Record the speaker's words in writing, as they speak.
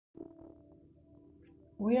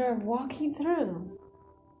We are walking through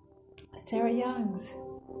Sarah Young's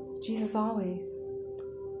Jesus Always.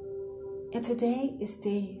 And today is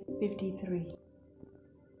day 53.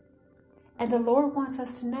 And the Lord wants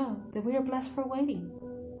us to know that we are blessed for waiting.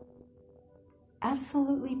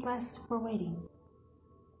 Absolutely blessed for waiting.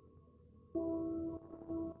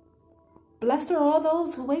 Blessed are all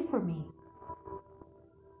those who wait for me.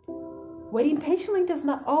 Waiting patiently does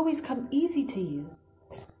not always come easy to you.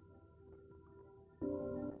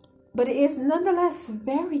 But it is nonetheless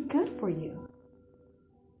very good for you.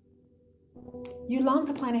 You long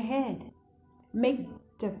to plan ahead, make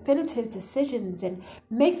definitive decisions, and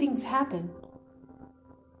make things happen.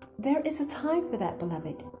 There is a time for that,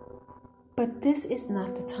 beloved. But this is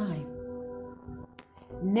not the time.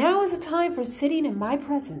 Now is the time for sitting in my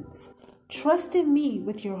presence. Trust in me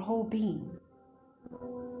with your whole being.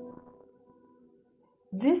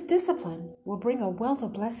 This discipline will bring a wealth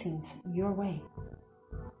of blessings your way.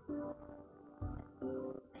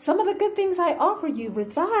 Some of the good things I offer you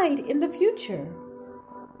reside in the future.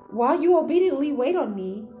 While you obediently wait on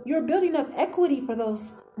me, you're building up equity for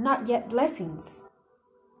those not yet blessings.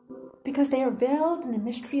 Because they are veiled in the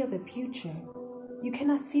mystery of the future, you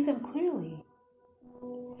cannot see them clearly.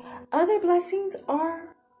 Other blessings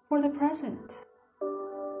are for the present.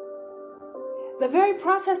 The very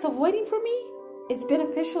process of waiting for me is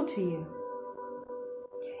beneficial to you.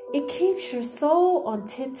 It keeps your soul on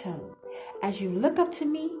tiptoe as you look up to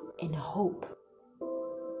me in hope.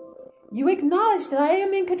 You acknowledge that I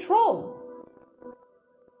am in control,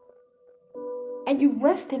 and you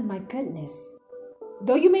rest in my goodness,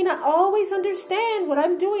 though you may not always understand what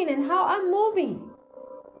I'm doing and how I'm moving,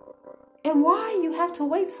 and why you have to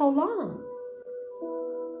wait so long.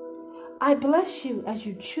 I bless you as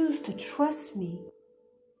you choose to trust me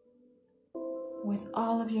with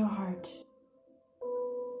all of your heart.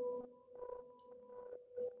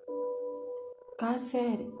 God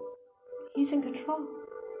said He's in control.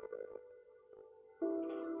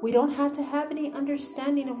 We don't have to have any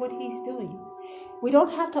understanding of what He's doing. We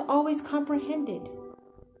don't have to always comprehend it.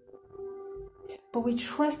 But we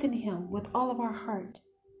trust in Him with all of our heart.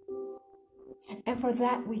 And for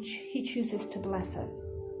that, He chooses to bless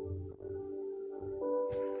us.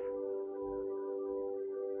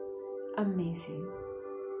 Amazing.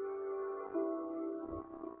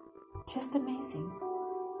 Just amazing.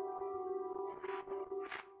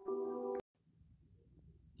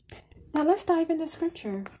 Now let's dive into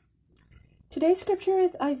scripture. Today's scripture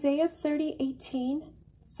is Isaiah 30:18,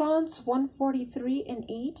 Psalms 143 and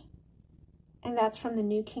 8, and that's from the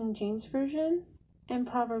New King James Version, and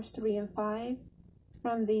Proverbs 3 and 5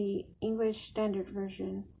 from the English Standard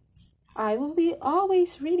Version. I will be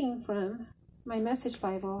always reading from my Message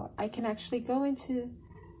Bible. I can actually go into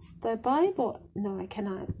the Bible. No, I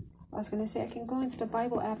cannot. I was going to say I can go into the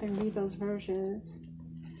Bible app and read those versions.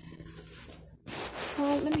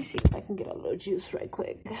 Well, let me see if I can get a little juice right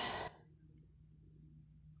quick.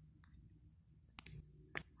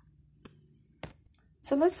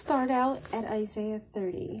 So let's start out at Isaiah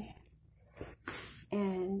 30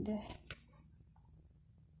 and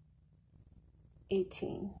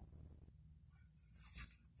 18.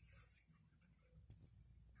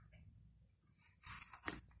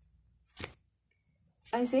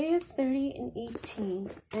 Isaiah 30 and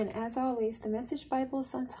 18, and as always, the Message Bible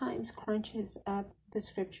sometimes crunches up the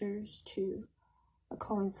scriptures to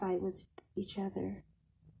coincide with each other.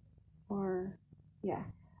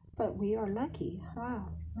 But we are lucky. Wow,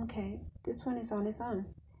 okay, this one is on its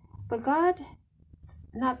own. But God's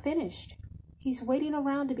not finished. He's waiting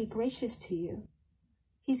around to be gracious to you.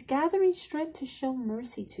 He's gathering strength to show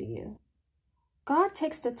mercy to you. God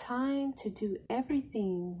takes the time to do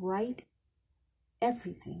everything right.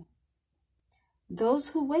 Everything. Those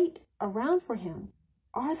who wait around for Him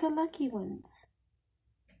are the lucky ones.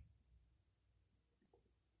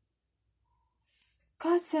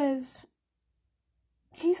 God says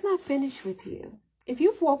He's not finished with you. If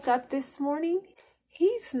you've woke up this morning,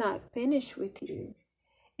 He's not finished with you.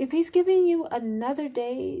 If He's giving you another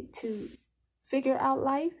day to figure out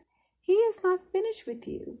life, He is not finished with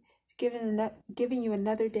you. Giving you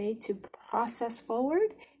another day to process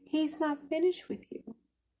forward, He's not finished with you.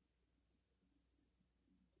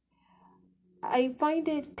 I find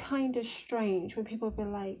it kind of strange when people be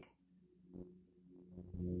like,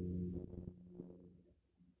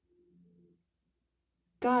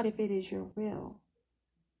 God, if it is your will,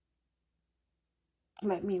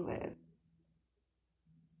 let me live.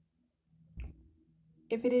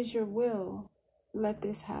 If it is your will, let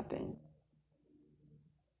this happen.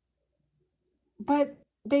 But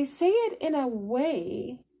they say it in a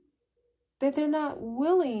way that they're not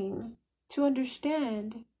willing to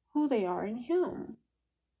understand who they are in Him.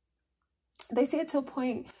 They say it to a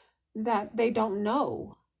point that they don't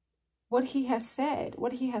know what He has said,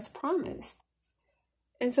 what He has promised.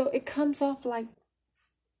 And so it comes off like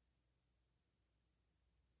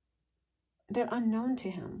they're unknown to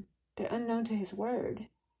Him. They're unknown to His word.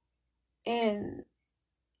 And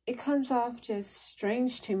it comes off just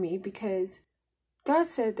strange to me because God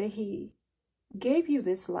said that He gave you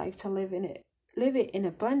this life to live it in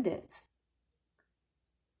abundance.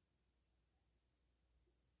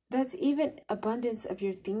 That's even abundance of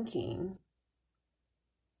your thinking.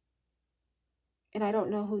 And I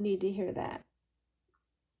don't know who need to hear that.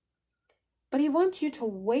 But He wants you to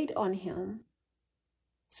wait on Him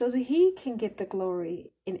so that He can get the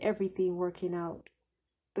glory in everything working out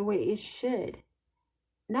the way it should.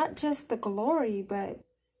 Not just the glory, but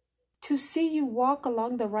to see you walk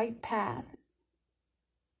along the right path,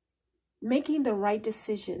 making the right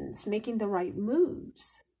decisions, making the right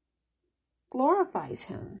moves, glorifies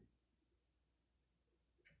Him.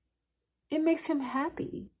 It makes Him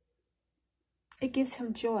happy. It gives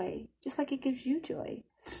Him joy, just like it gives you joy.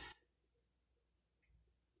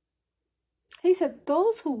 He said,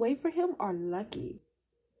 those who wait for Him are lucky.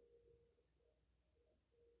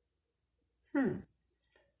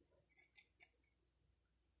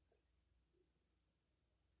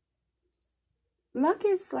 Luck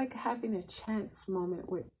is like having a chance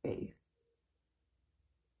moment with faith.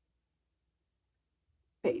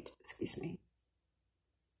 Fate, excuse me.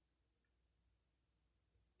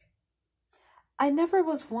 I never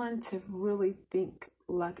was one to really think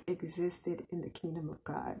luck existed in the kingdom of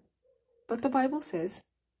God. But the Bible says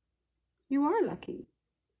you are lucky.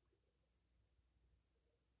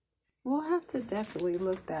 We'll have to definitely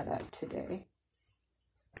look that up today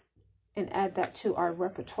and add that to our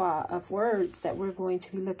repertoire of words that we're going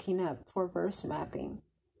to be looking up for verse mapping.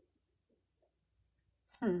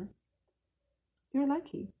 You're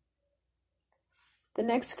lucky. The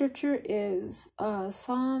next scripture is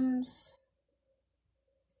Psalms,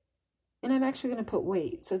 and I'm actually going to put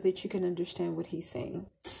wait so that you can understand what he's saying.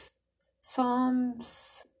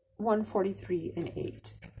 Psalms 143 and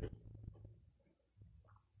 8.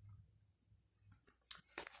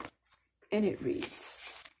 And it reads,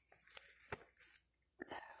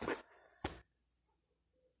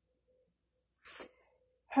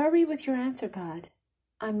 hurry with your answer, God.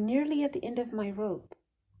 I'm nearly at the end of my rope.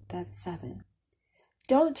 That's 7.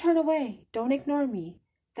 Don't turn away. Don't ignore me.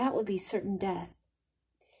 That would be certain death.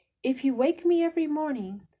 If you wake me every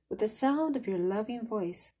morning with the sound of your loving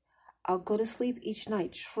voice, I'll go to sleep each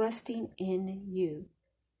night trusting in you.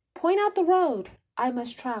 Point out the road I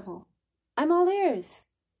must travel. I'm all ears.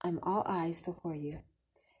 I'm all eyes before you.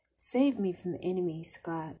 Save me from the enemies,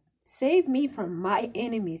 God. Save me from my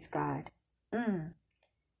enemies, God.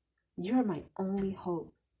 You're my only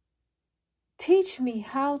hope. Teach me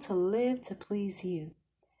how to live to please you,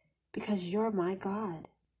 because you're my God.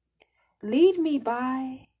 Lead me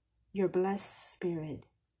by your blessed Spirit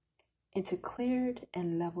into cleared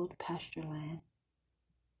and leveled pasture land.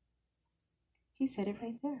 He said it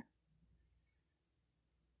right there.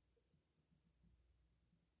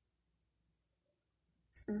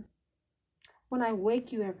 When I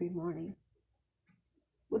wake you every morning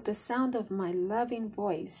with the sound of my loving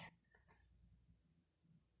voice,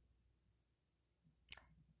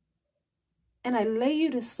 and I lay you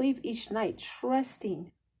to sleep each night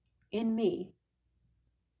trusting in me,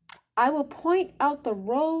 I will point out the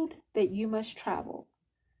road that you must travel.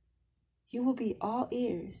 You will be all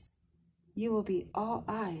ears. You will be all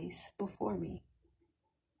eyes before me.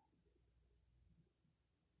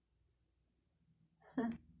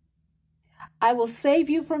 I will save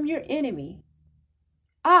you from your enemy.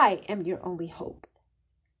 I am your only hope.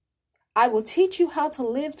 I will teach you how to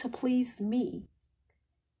live to please me,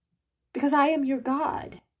 because I am your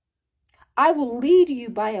God. I will lead you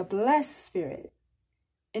by a blessed Spirit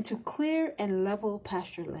into clear and level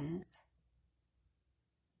pasture lands.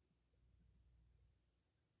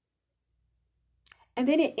 And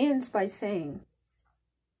then it ends by saying,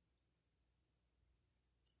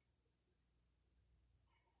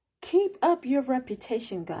 keep up your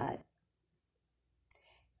reputation, God.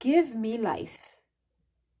 Give me life.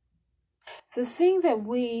 The thing that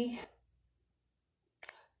we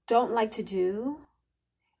don't like to do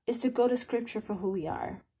is to go to scripture for who we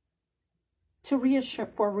are, for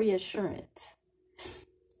reassurance.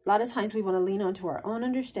 A lot of times we want to lean onto our own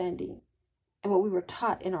understanding and what we were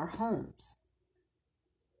taught in our homes.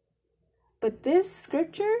 But this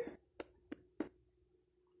scripture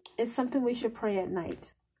is something we should pray at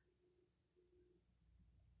night.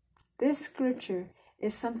 This scripture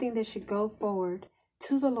is something that should go forward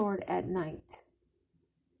to the Lord at night.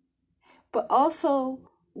 But also,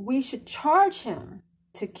 we should charge him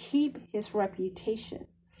to keep his reputation,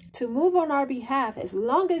 to move on our behalf as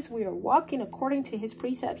long as we are walking according to his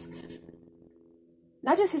precepts.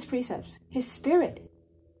 Not just his precepts, his spirit,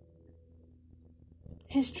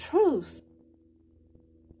 his truth.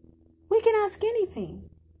 We can ask anything,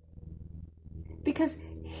 because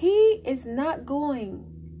he is not going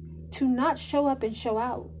to not show up and show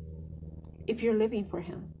out if you're living for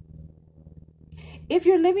him. If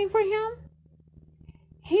you're living for him,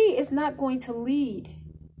 he is not going to lead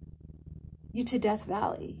you to Death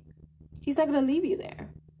Valley. He's not going to leave you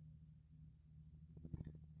there.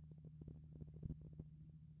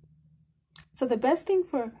 So the best thing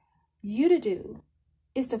for you to do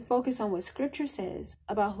is to focus on what Scripture says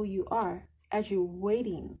about who you are as you're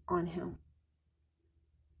waiting on him.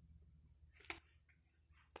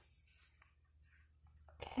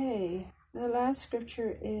 Okay, the last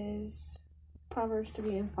scripture is Proverbs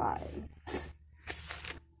 3 and 5.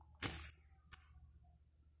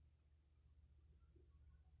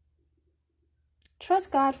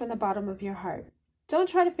 Trust God from the bottom of your heart. Don't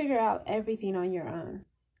try to figure out everything on your own.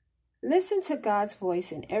 Listen to God's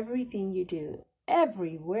voice in everything you do,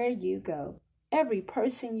 everywhere you go, every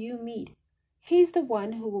person you meet. He's the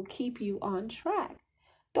one who will keep you on track.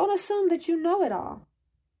 Don't assume that you know it all.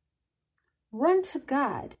 Run to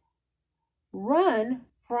God. Run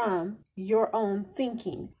from your own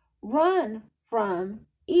thinking. Run from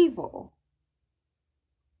evil.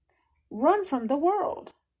 Run from the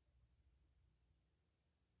world.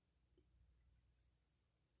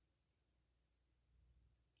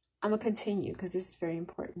 I'm going to continue because this is very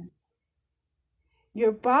important.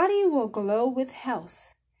 Your body will glow with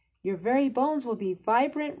health. Your very bones will be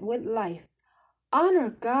vibrant with life. Honor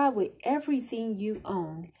God with everything you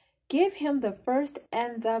own. Give him the first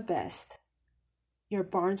and the best. Your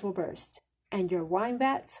barns will burst, and your wine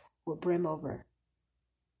vats will brim over.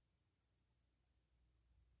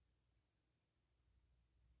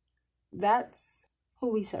 That's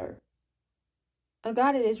who we serve. A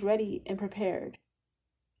God that is ready and prepared,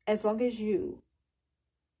 as long as you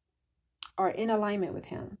are in alignment with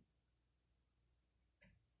him,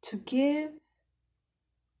 to give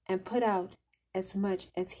and put out as much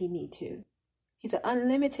as he need to. He's an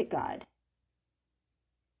unlimited God.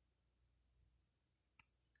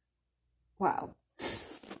 Wow.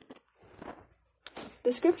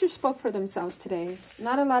 The scriptures spoke for themselves today.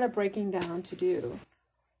 Not a lot of breaking down to do.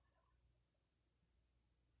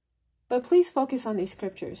 But please focus on these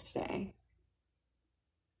scriptures today.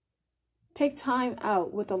 Take time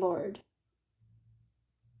out with the Lord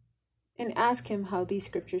and ask him how these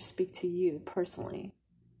scriptures speak to you personally.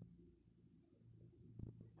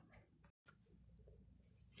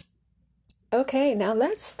 Okay, now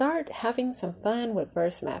let's start having some fun with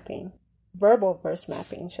verse mapping. Verbal verse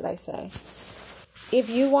mapping, should I say. If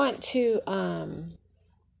you want to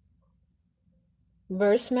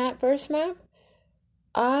verse map,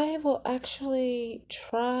 I will actually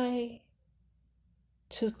try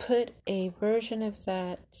to put a version of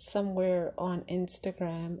that somewhere on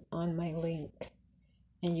Instagram on my link,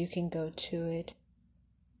 and you can go to it.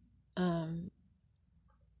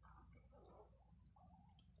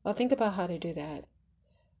 I'll think about how to do that.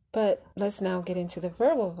 But let's now get into the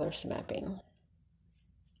verbal verse mapping.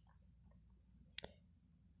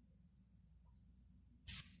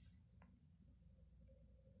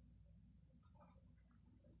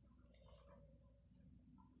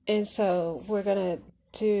 And so we're going to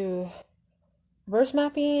do verse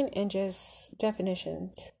mapping and just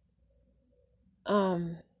definitions.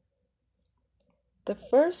 The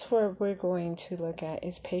first word we're going to look at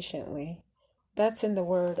is patiently. That's in the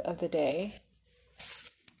word of the day.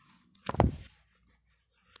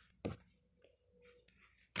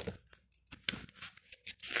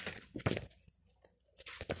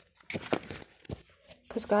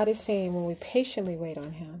 Because God is saying when we patiently wait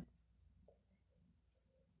on him,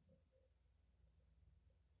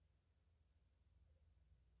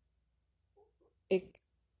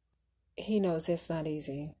 he knows it's not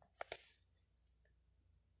easy,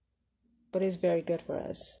 but it's very good for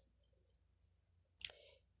us.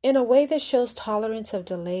 In a way that shows tolerance of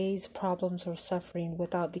delays, problems, or suffering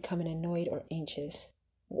without becoming annoyed or anxious.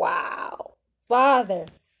 Wow. Father,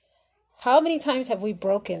 how many times have we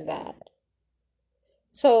broken that?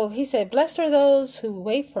 So he said, blessed are those who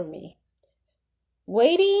wait for me.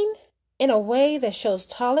 Waiting in a way that shows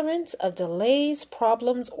tolerance of delays,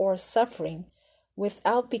 problems, or suffering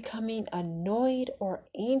without becoming annoyed or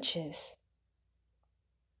anxious.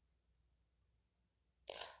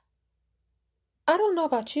 I don't know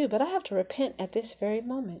about you, but I have to repent at this very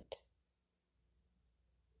moment.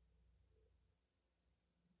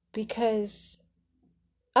 because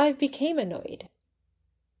I've became annoyed.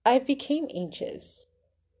 I've became anxious.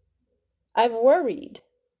 I've worried.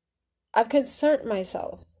 I've concerned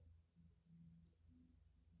myself.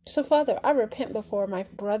 So, Father, I repent before my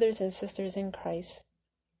brothers and sisters in Christ,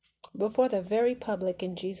 before the very public,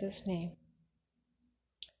 in Jesus' name.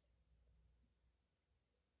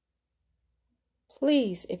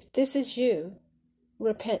 Please, if this is you,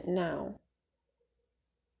 repent now.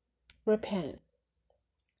 Repent.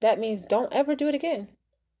 That means don't ever do it again.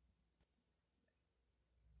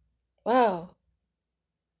 Wow.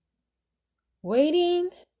 Waiting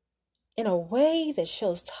in a way that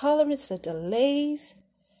shows tolerance to delays,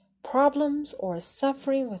 problems, or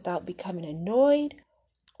suffering without becoming annoyed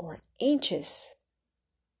or anxious.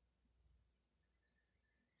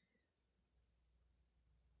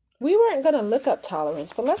 We weren't going to look up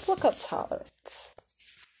tolerance, but let's look up tolerance.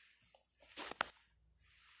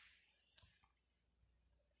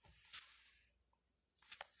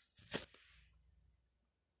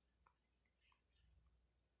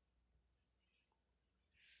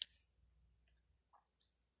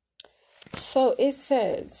 So it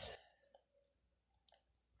says,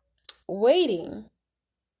 waiting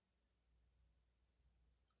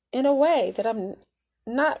in a way that I'm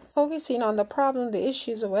not focusing on the problem, the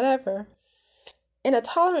issues, or whatever, in a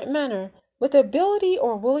tolerant manner, with the ability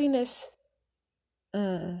or willingness,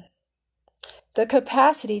 the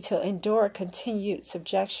capacity to endure continued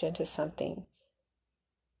subjection to something.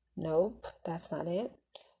 Nope, that's not it.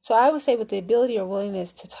 So I would say with the ability or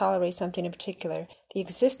willingness to tolerate something in particular, the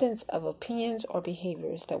existence of opinions or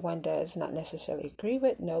behaviors that one does not necessarily agree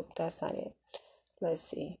with. Nope, that's not it. Let's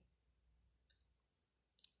see.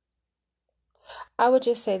 I would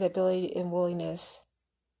just say the ability and willingness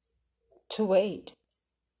to wait,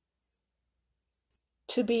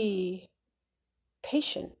 to be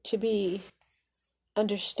patient, to be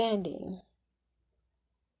understanding.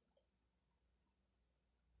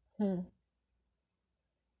 I'm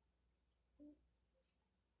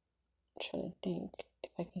trying to think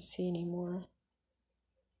if I can see any more.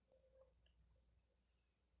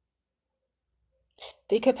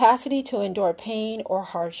 The capacity to endure pain or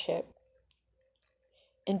hardship,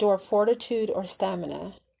 endure fortitude or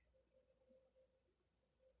stamina.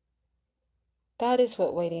 That is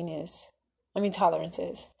what waiting is. Tolerance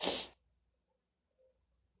is.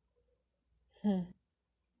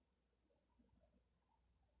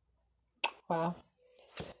 Wow.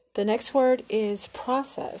 The next word is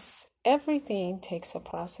process. Everything takes a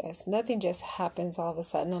process. Nothing just happens all of a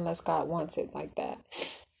sudden unless God wants it like that.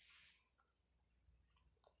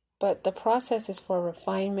 But the process is for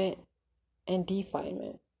refinement and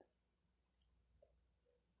definement.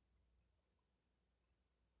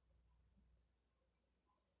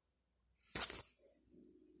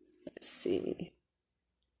 Let's see.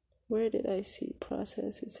 Where did I see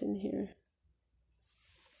process? It's in here.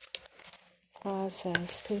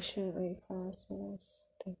 Process. Patiently process.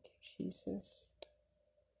 Thank you, Jesus.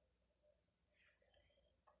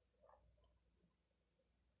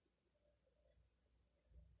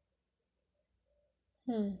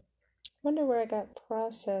 Wonder where I got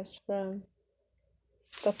process from.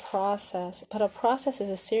 The process. But a process is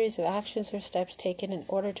a series of actions or steps taken in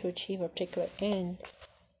order to achieve a particular end.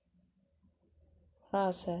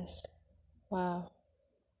 Process. Wow.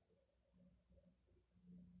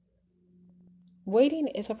 Waiting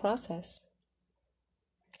is a process.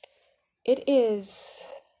 It is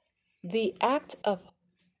the act of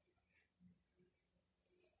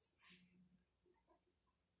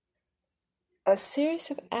a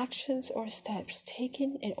series of actions or steps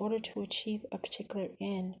taken in order to achieve a particular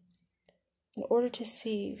end, in order to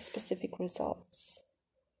see specific results.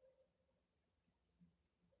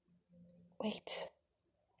 Wait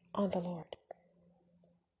on the Lord.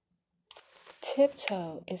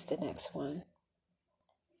 Tiptoe is the next one.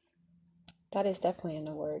 That is definitely in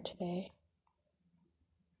the word today.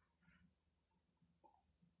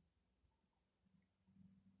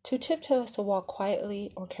 To tiptoe is to walk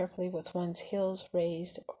quietly or carefully with one's heels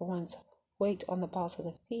raised or one's weight on the balls of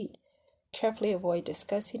the feet. Carefully avoid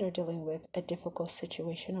discussing or dealing with a difficult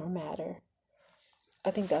situation or matter.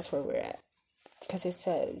 I think that's where we're at. Because it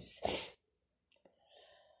says,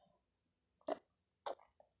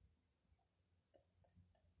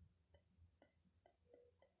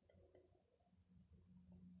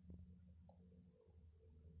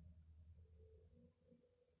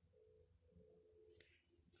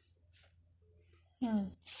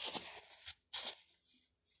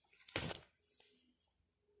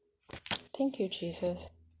 Thank you, Jesus.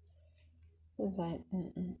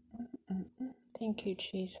 Thank you,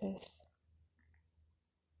 Jesus.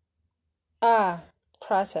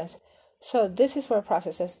 process. So this is where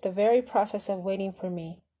process is. The very process of waiting for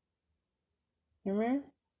me. Remember?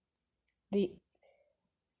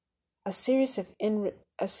 A series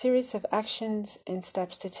of actions and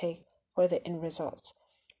steps to take for the end results.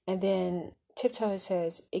 And then tiptoe, it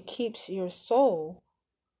says, it keeps your soul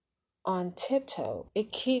on tiptoe.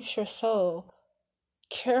 It keeps your soul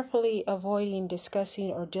carefully avoiding discussing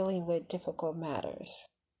or dealing with difficult matters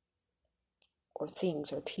or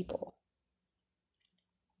things or people.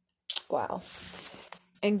 Wow.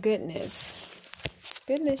 And goodness.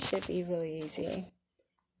 Goodness should be really easy.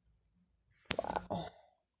 Wow.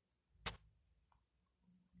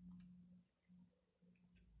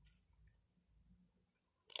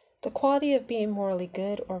 The quality of being morally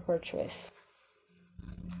good or virtuous.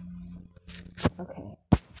 Okay.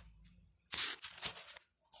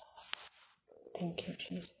 Thank you,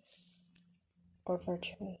 Jesus. Or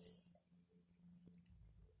virtuous.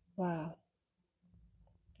 Wow.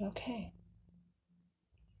 Okay.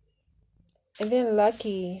 And then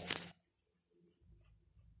lucky.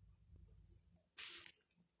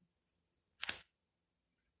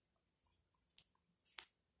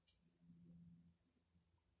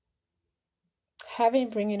 Having,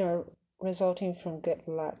 bringing, or resulting from good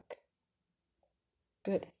luck.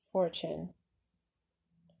 Good fortune.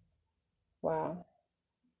 Wow.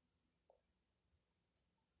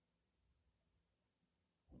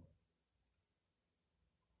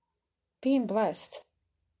 Being blessed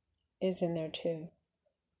is in there too.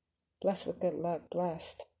 Blessed with good luck.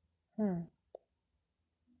 Blessed.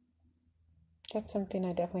 That's something I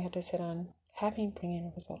definitely have to sit on. Having, bringing,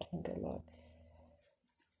 or resulting good luck.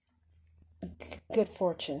 Good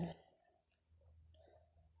fortune.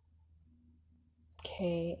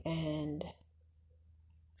 Okay, and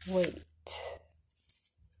wait.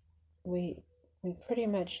 We pretty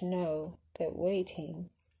much know that waiting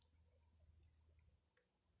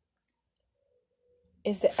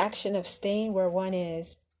is the action of staying where one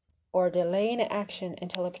is or delaying an action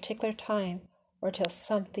until a particular time or till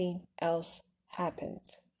something else happens.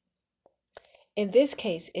 In this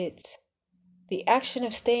case, it's the action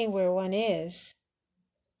of staying where one is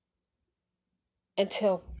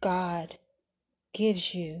until God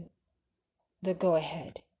gives you the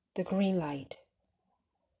go-ahead, the green light.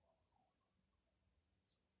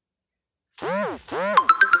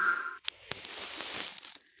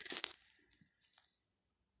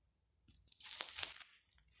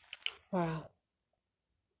 Wow.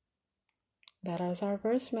 That is our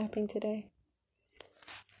verse mapping today.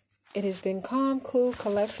 It has been calm, cool,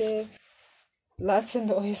 collective, lots of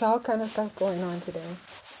noise, all kind of stuff going on today.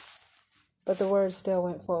 But the word still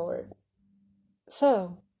went forward.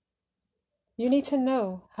 So, you need to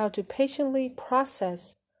know how to patiently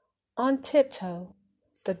process on tiptoe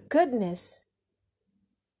the goodness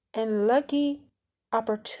and lucky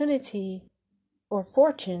opportunity or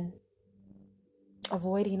fortune of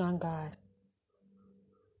waiting on God.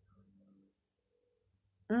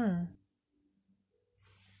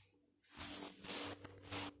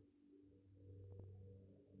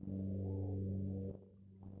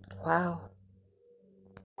 Wow.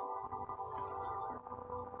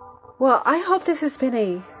 Well, I hope this has been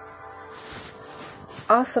a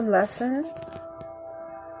awesome lesson,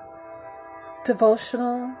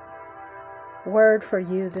 devotional word for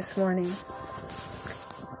you this morning.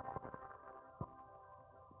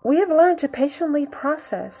 We have learned to patiently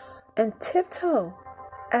process and tiptoe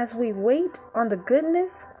as we wait on the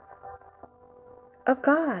goodness of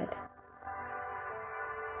God.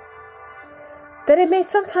 That it may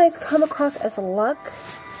sometimes come across as luck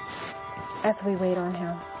as we wait on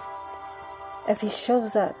Him, as He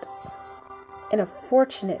shows up in a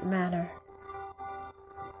fortunate manner.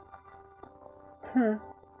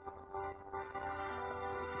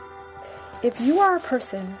 If you are a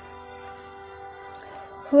person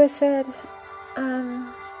who has said,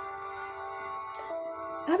 I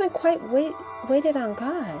haven't quite waited on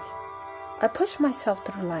God. I push myself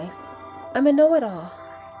through life. I'm a know-it-all.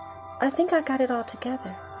 I think I got it all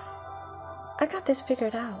together. I got this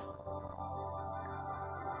figured out.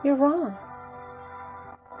 You're wrong.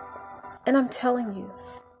 And I'm telling you,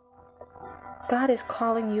 God is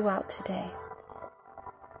calling you out today.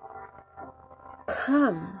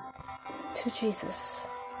 Come to Jesus.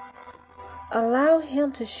 Allow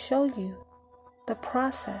Him to show you the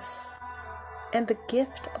process and the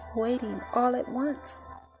gift of waiting all at once.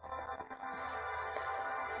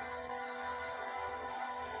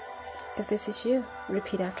 If this is you,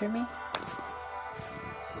 repeat after me.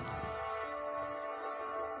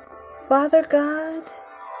 Father God,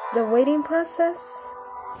 the waiting process,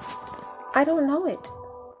 I don't know it.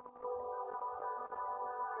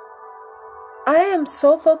 I am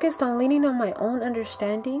so focused on leaning on my own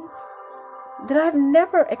understanding that I've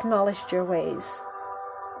never acknowledged your ways.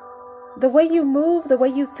 The way you move, the way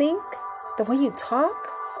you think, the way you talk,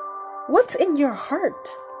 what's in your heart?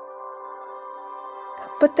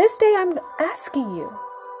 But this day I'm asking you,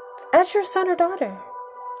 as your son or daughter,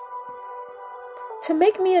 to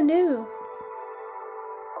make me anew.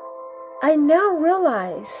 I now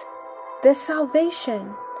realize that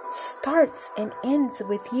salvation starts and ends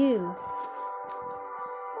with you.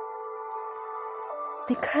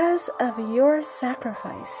 Because of your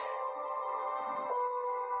sacrifice,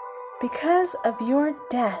 because of your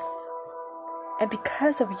death, and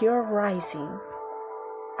because of your rising,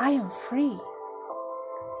 I am free.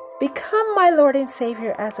 Become my Lord and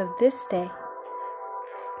Savior as of this day.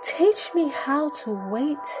 Teach me how to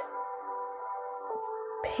wait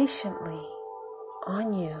patiently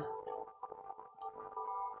on you.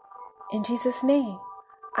 In Jesus' name,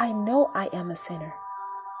 I know I am a sinner.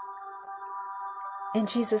 In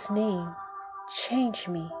Jesus' name, change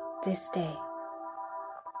me this day.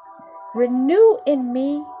 Renew in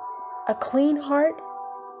me a clean heart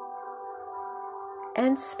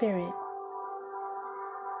and spirit.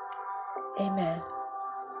 Amen.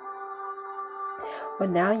 Well,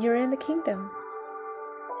 now you're in the kingdom.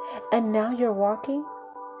 And now you're walking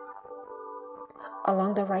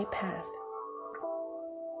along the right path.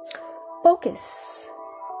 Focus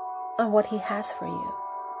on what He has for you,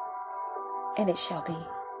 and it shall be.